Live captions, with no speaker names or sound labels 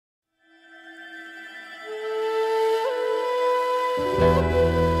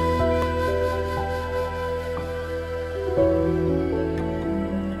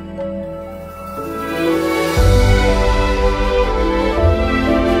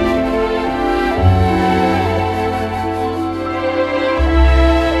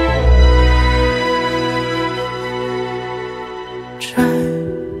摘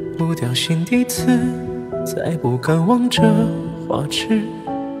不掉心底刺，再不敢望着花枝，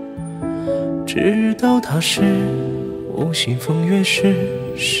直到它是无心风月时，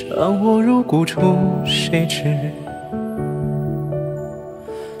伤我入骨处，谁知？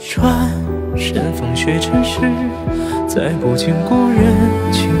转身风雪尘世，再不见故人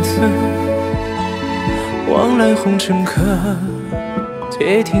情字，往来红尘客，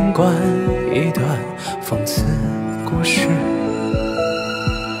铁亭观一段讽刺故事。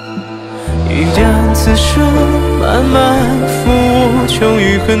一将此生慢慢抚我，穷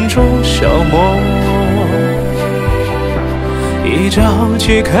于恨中消磨。一朝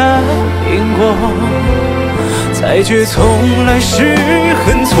揭开因果，才觉从来是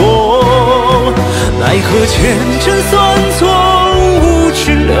恨错。奈何前尘算错，无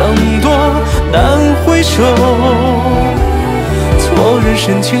知两多难回首。错人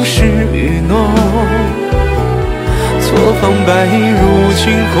深情是与诺，错放白衣如今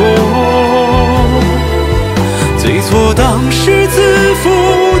后。最错当时自负，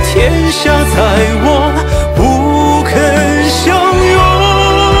天下在我不肯相拥。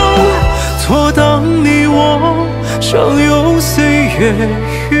错当你我尚有岁月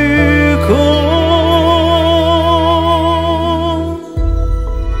与共。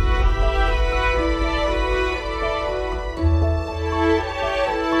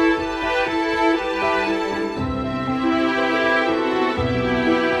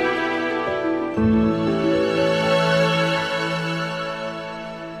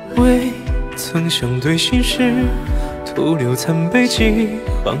未曾相对心事，徒留残碑几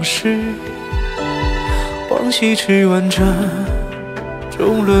行诗。往昔只愿这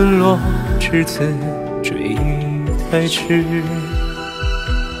终沦落，至此追忆太迟。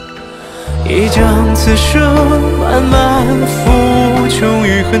已将此生慢慢抚，穷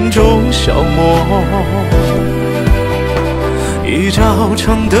于恨中消磨。一朝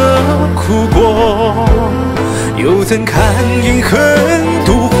长的苦果，又怎堪因恨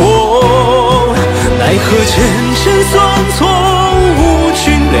妒火？奈何前尘算错，无君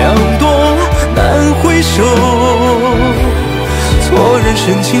两多难回首。错人深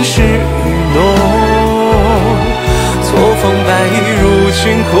情是与诺，错放白衣如今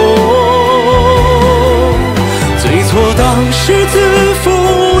后。最错当时自负，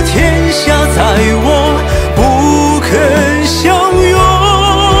天下在我不肯相拥。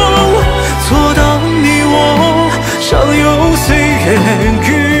错当你我尚有岁月与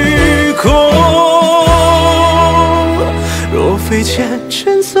共。若非前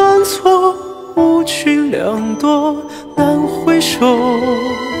尘算错，无君两多难回首。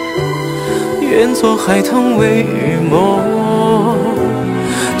愿做海棠为雨梦，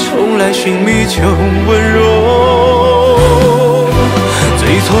重来寻觅旧温柔。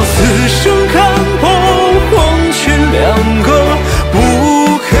最错此生看破，黄泉两个不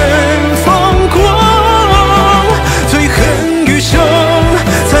肯放过。最恨余生，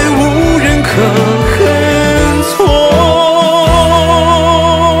再无人可恨错。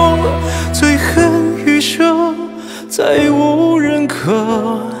最恨余生，再无人可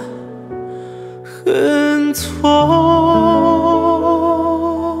恨错。